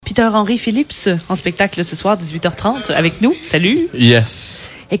Peter Henry Phillips en spectacle ce soir, 18h30, avec nous. Salut. Yes.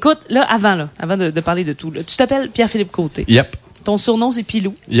 Écoute, là, avant de parler de tout, là, tu t'appelles Pierre-Philippe Côté. Yep. Ton surnom, c'est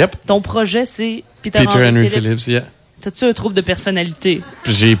Pilou. Yep. Ton projet, c'est Peter Henry Phillips, yeah. T'as-tu un trouble de personnalité?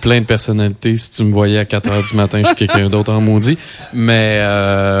 J'ai plein de personnalités. Si tu me voyais à 4h du matin, je suis quelqu'un d'autre en maudit. Mais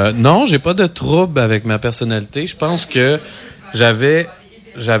non, j'ai pas de trouble avec ma personnalité. Je pense que j'avais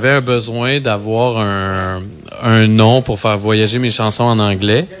un besoin d'avoir un nom pour faire voyager mes chansons en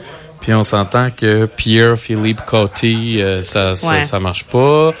anglais. Puis on s'entend que Pierre-Philippe Côté, ça marche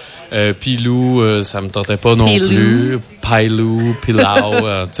pas. Pilou, ça me tentait pas non plus. Pilou, Pilau,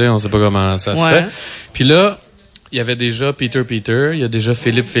 tu sais, on sait pas comment ça se fait. Puis là, il y avait déjà Peter, il y a déjà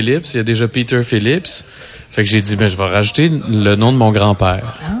Philippe Phillips, il y a déjà Peter Phillips. Fait que j'ai dit, je vais rajouter le nom de mon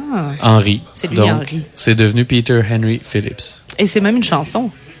grand-père. Henry. C'est lui, donc, Henry. C'est devenu Peter Henry Phillips. Et c'est même une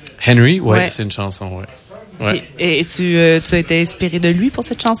chanson. Henry, ouais. C'est une chanson, ouais. Ouais. Et tu as été inspiré de lui pour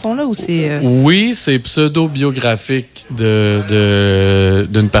cette chanson-là ou c'est... Oui, c'est pseudo-biographique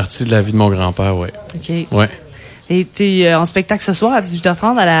d'une partie de la vie de mon grand-père, ouais. OK. Ouais. Et t'es en spectacle ce soir à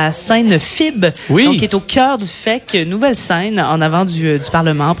 18h30 à la scène FIB. Oui. Donc, qui est au cœur du FEQ, nouvelle scène en avant du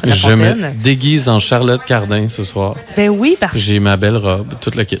Parlement, près de la Fontaine. Je me déguise en Charlotte Cardin ce soir. Ben oui, parce que... J'ai ma belle robe,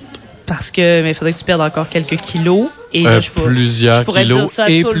 toute la kit. Parce que, mais il faudrait que tu perdes encore quelques kilos. Et plusieurs kilos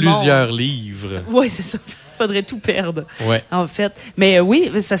et plusieurs livres. Oui, c'est ça. Faudrait tout perdre. Ouais. En fait. Mais oui,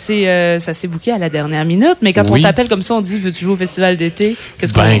 ça s'est booké à la dernière minute. Mais quand on t'appelle comme ça, on dit, veux-tu jouer au festival d'été?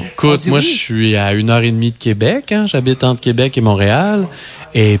 Qu'est-ce qu'on dit? Écoute, moi, je suis à 1h30 de Québec, hein. J'habite entre Québec et Montréal.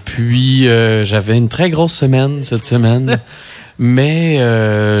 Et puis, j'avais une très grosse semaine cette semaine. Mais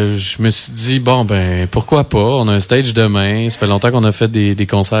je me suis dit, pourquoi pas? On a un stage demain. Ça fait longtemps qu'on a fait des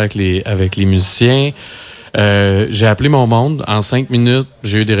concerts avec les musiciens. J'ai appelé mon monde. En 5 minutes,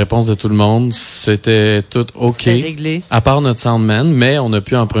 j'ai eu des réponses de tout le monde. C'était tout OK. C'est réglé. À part notre soundman, mais on a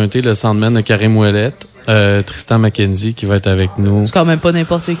pu emprunter le soundman de Karim Ouellette, Tristan McKenzie, qui va être avec nous. C'est quand même pas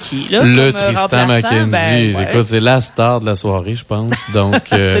n'importe qui, là. Le Tristan McKenzie. Écoute, c'est la star de la soirée, je pense. Donc,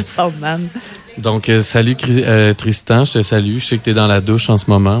 c'est le soundman. Donc, salut Tristan, je te salue. Je sais que t'es dans la douche en ce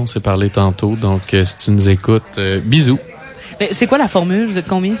moment. On s'est parlé tantôt. Donc, si tu nous écoutes, bisous. Mais c'est quoi la formule? Vous êtes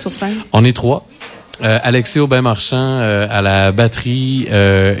combien sur scène? On est 3. Alexis Aubin-Marchand à la batterie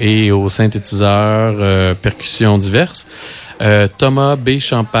et au synthétiseur, percussions diverses. Thomas B.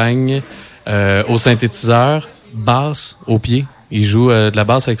 Champagne au synthétiseur, basse au pied. Il joue de la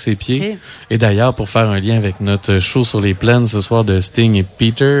basse avec ses pieds. Okay. Et d'ailleurs, pour faire un lien avec notre show sur les plaines ce soir de Sting et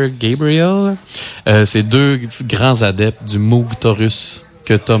Peter Gabriel, c'est 2 grands adeptes du Moog Taurus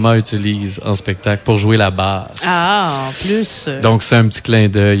que Thomas utilise en spectacle pour jouer la basse. Ah, en plus. Donc, c'est un petit clin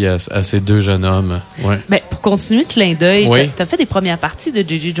d'œil à ces 2 jeunes hommes. Ouais. Ben, pour continuer le clin d'œil, oui. t'as fait des premières parties de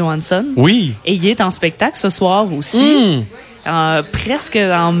J.J. Johansson. Oui. Et il est en spectacle ce soir aussi. Presque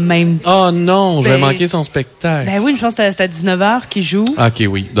en même temps. Oh non, je vais manquer son spectacle. Ben oui, je pense que c'est à 19h qu'il joue. OK,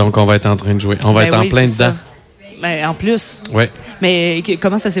 oui. Donc, on va être en train de jouer. On va être en plein dedans. Ben, en plus. Ouais. Mais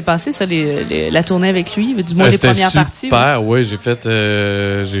comment ça s'est passé, ça, la tournée avec lui? Du moins, les premières parties? Super, oui. J'ai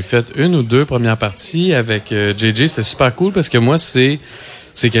fait 1 ou 2 premières parties avec JJ. C'était super cool parce que moi, c'est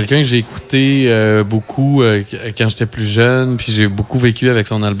quelqu'un que j'ai écouté beaucoup quand j'étais plus jeune, puis j'ai beaucoup vécu avec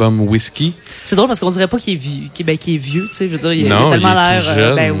son album Whiskey. C'est drôle parce qu'on dirait pas qu'il est vieux, qu'il est vieux, tu sais, je veux dire, il a tellement l'air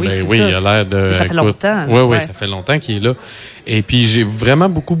jeune. Oui, il a l'air de ça fait longtemps. Oui, ça fait longtemps qu'il est là. Et puis j'ai vraiment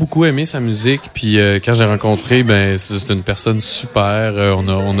beaucoup aimé sa musique, puis quand j'ai rencontré, c'est une personne super,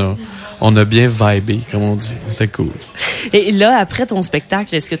 on a bien vibé, comme on dit. C'est cool. Et là, après ton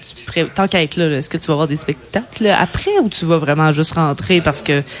spectacle, est-ce que tant qu'à être là, est-ce que tu vas avoir des spectacles après ou tu vas vraiment juste rentrer parce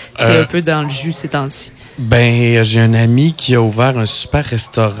que t'es un peu dans le jus ces temps-ci? J'ai un ami qui a ouvert un super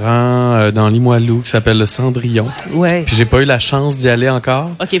restaurant dans Limoilou qui s'appelle le Cendrillon. Ouais. Puis j'ai pas eu la chance d'y aller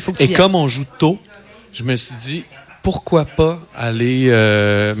encore. OK, faut que tu y ailles. Comme on joue tôt, je me suis dit pourquoi pas aller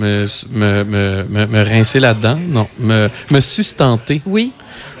me rincer là-dedans? Non, me sustenter. Oui.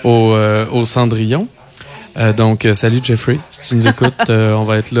 Au Cendrillon. Donc, salut Jeffrey, si tu nous écoutes, on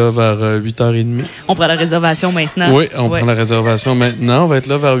va être là vers 8h30. On prend la réservation maintenant. Oui, on prend la réservation maintenant. On va être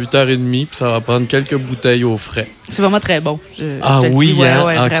là vers 8h30, puis ça va prendre quelques bouteilles au frais. C'est vraiment très bon. Je oui, dis, hein?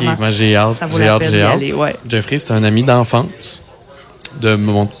 Ouais, OK, vraiment. Ben, j'ai hâte. Ça vaut la peine d'y aller, ouais. Jeffrey, c'est un ami d'enfance de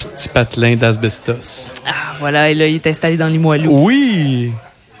mon petit patelin d'asbestos. Ah, voilà, et là, il est installé dans Limoilou. Oui!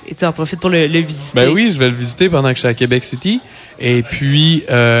 Et tu en profites pour le visiter. Ben oui, je vais le visiter pendant que je suis à Québec City. Et puis,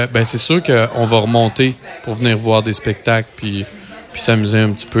 c'est sûr qu'on va remonter pour venir voir des spectacles puis s'amuser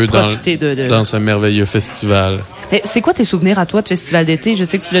un petit peu dans ce merveilleux festival. Mais c'est quoi tes souvenirs à toi de festival d'été? Je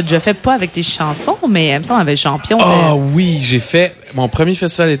sais que tu l'as déjà fait pas avec tes chansons, mais il me semble avec Champion. Ah oui, j'ai fait... Mon premier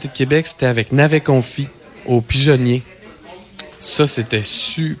festival d'été de Québec, c'était avec Navet Confi au Pigeonnier. Ça, c'était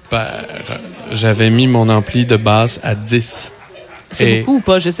super. J'avais mis mon ampli de basse à 10. C'est beaucoup ou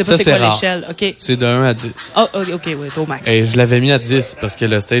pas? Je sais pas c'est quoi rare. l'échelle. OK. C'est de 1 à 10. Ah, OK, oui, au max. Et je l'avais mis à 10 parce que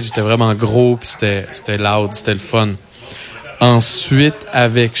le stage était vraiment gros puis c'était loud, c'était le fun. Ensuite,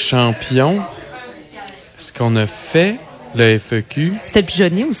 avec Champion, ce qu'on a fait, le FEQ. C'était le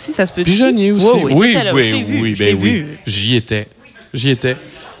pigeonnier aussi, ça se peut dire? Pigeonnier aussi. Oui, oui. Vu. J'y étais.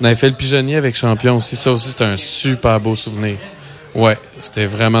 On avait fait le pigeonnier avec Champion aussi. Ça aussi, c'était un super beau souvenir. Ouais, c'était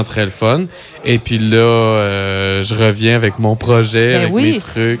vraiment très le fun. Et puis là, je reviens avec mon projet, avec mes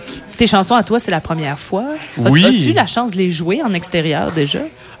trucs. Tes chansons à toi, c'est la première fois. Oui. As-tu la chance de les jouer en extérieur déjà?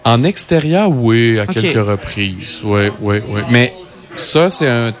 En extérieur, oui, à quelques reprises. Oui. Mais ça, c'est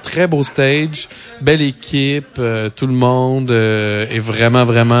un très beau stage, belle équipe, tout le monde est vraiment,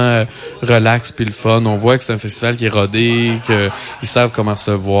 vraiment relax puis le fun. On voit que c'est un festival qui est rodé, qu'ils savent comment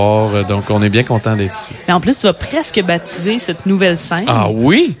recevoir, donc on est bien content d'être ici. Mais en plus, tu vas presque baptiser cette nouvelle scène. Ah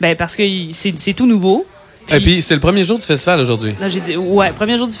oui? Ben parce que c'est tout nouveau. Et puis c'est le premier jour du festival aujourd'hui. Là, j'ai dit,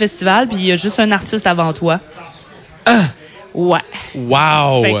 premier jour du festival, puis il y a juste un artiste avant toi. Ah! Ouais.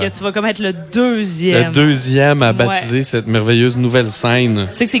 Wow! Fait que tu vas comme être le deuxième. Le deuxième à baptiser cette merveilleuse nouvelle scène.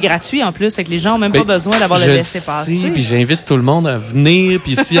 Tu sais que c'est gratuit en plus, fait que les gens ont même pas besoin d'avoir le laissez-passer. Puis j'invite tout le monde à venir.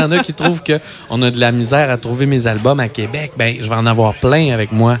 Puis s'il y en a qui trouvent qu'on a de la misère à trouver mes albums à Québec, ben je vais en avoir plein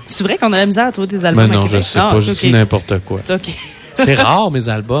avec moi. C'est vrai qu'on a de la misère à trouver tes albums à Québec? Non, je sais pas, je dis n'importe quoi. OK. C'est rare, mes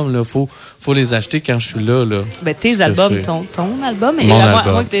albums, là. Faut les acheter quand je suis là. Ben, tes albums, ton album. Mon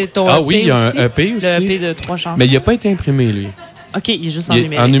album. Moi, ton EP oui, il y a un EP aussi. Le EP de 3 chansons. Mais il n'a pas été imprimé, lui. OK, il est juste en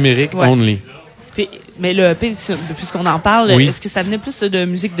numérique. En numérique, only. Puis, mais le EP, puisqu'on en parle, est-ce que ça venait plus de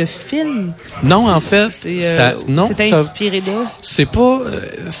musique de film? Non, en fait, c'était inspiré de? C'est pas...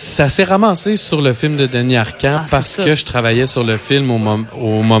 ça s'est ramassé sur le film de Denis Arcand parce que je travaillais sur le film au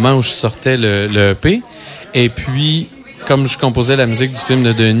moment où je sortais le EP. Et puis... Comme je composais la musique du film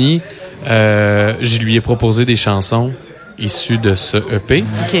de Denis, je lui ai proposé des chansons issues de ce EP.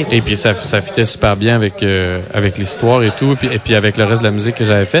 Okay. Et puis ça fitait super bien avec l'histoire et tout, et puis avec le reste de la musique que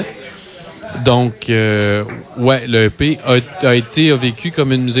j'avais faite. Donc, le EP a vécu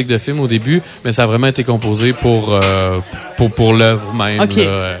comme une musique de film au début, mais ça a vraiment été composé pour l'œuvre même. Okay.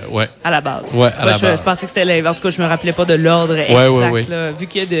 Ouais. À la base. Ouais, à la base. Je pensais que c'était l'inverse. En tout cas, je me rappelais pas de l'ordre exact. Là, vu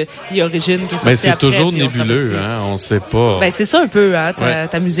qu'il y a Origine qui est sorti mais c'est après, toujours nébuleux, hein. On sait pas. Ben, c'est ça un peu, hein,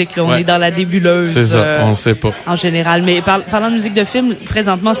 ta musique, là. On est dans la nébuleuse. C'est ça. On sait pas. En général. Mais parlant de musique de film,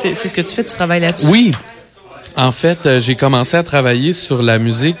 présentement, c'est ce que tu fais, tu travailles là-dessus. Oui. En fait, j'ai commencé à travailler sur la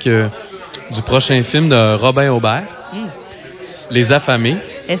musique, du prochain film de Robin Aubert, Les Affamés.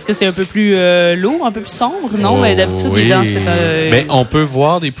 Est-ce que c'est un peu plus lourd, un peu plus sombre? Non, mais d'habitude, il est dans cette... Ben, on peut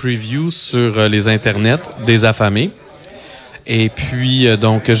voir des previews sur les internets des Affamés. Et puis,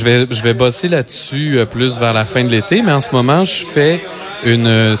 donc, je vais bosser là-dessus plus vers la fin de l'été. Mais en ce moment, je fais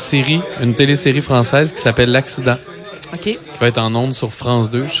une télésérie française qui s'appelle L'Accident. OK. Qui va être en ondes sur France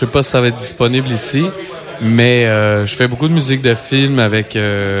 2. Je sais pas si ça va être disponible ici. Mais je fais beaucoup de musique de film avec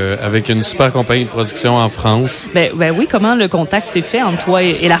une super compagnie de production en France. Ben oui, comment le contact s'est fait entre toi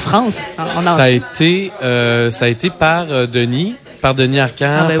et la France? Ça a été par Denis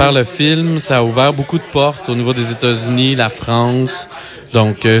Arcand, par le film. Ça a ouvert beaucoup de portes au niveau des États-Unis, la France.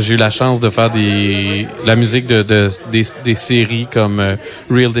 Donc j'ai eu la chance de faire la musique des séries comme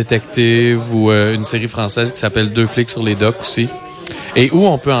Real Detective ou une série française qui s'appelle Deux flics sur les docks aussi. Et où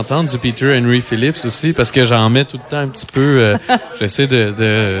on peut entendre du Peter Henry Phillips aussi, parce que j'en mets tout le temps un petit peu. J'essaie de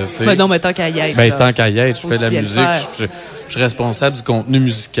ben non, mais tant qu'à y être. Ben, tant qu'à y être, je fais de la musique. Je suis responsable du contenu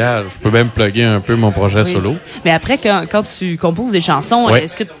musical. Je peux même plugger un peu mon projet solo. Mais après, quand tu composes des chansons,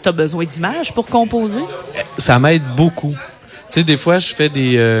 est-ce que tu as besoin d'images pour composer? Ça m'aide beaucoup. Tu sais, des fois, je fais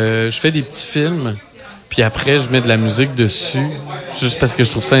des petits films. Puis après, je mets de la musique dessus, juste parce que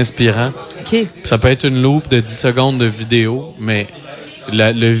je trouve ça inspirant. OK. Ça peut être une loupe de 10 secondes de vidéo, mais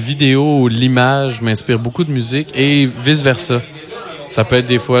le vidéo ou l'image m'inspire beaucoup de musique et vice-versa. Ça peut être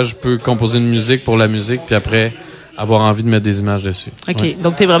des fois, je peux composer une musique pour la musique, puis après, avoir envie de mettre des images dessus. OK. Ouais.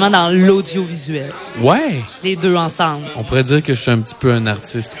 Donc, t'es vraiment dans l'audiovisuel. Ouais. Les deux ensemble. On pourrait dire que je suis un petit peu un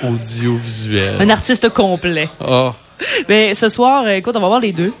artiste audiovisuel. Un artiste complet. Oh. Mais ce soir, écoute, on va voir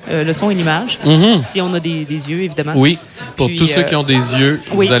les deux, le son et l'image. Mm-hmm. Si on a des yeux, évidemment. Oui, pour tous ceux qui ont des yeux,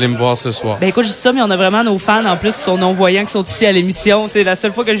 vous allez me voir ce soir. Ben écoute, je dis ça, mais on a vraiment nos fans en plus qui sont non-voyants, qui sont ici à l'émission. C'est la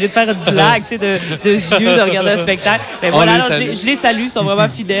seule fois que j'ai de faire une blague, tu sais, de yeux, de regarder un spectacle. Ben voilà, alors je les salue, ils sont vraiment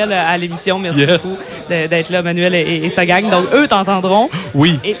fidèles à l'émission. Merci beaucoup d'être là, Manuel et sa gang. Donc eux t'entendront.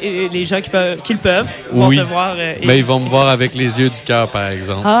 Oui. Et les gens qui le peuvent vont te voir. Mais ils vont me voir avec les yeux du cœur, par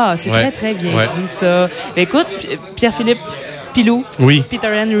exemple. Ah, c'est très, très bien dit, ça. Ben écoute, Pierre-Philippe, Pilou. Oui. Peter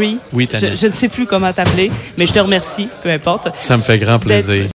Henry. Oui, Tania. Je ne sais plus comment t'appeler, mais je te remercie, peu importe. Ça me fait grand plaisir.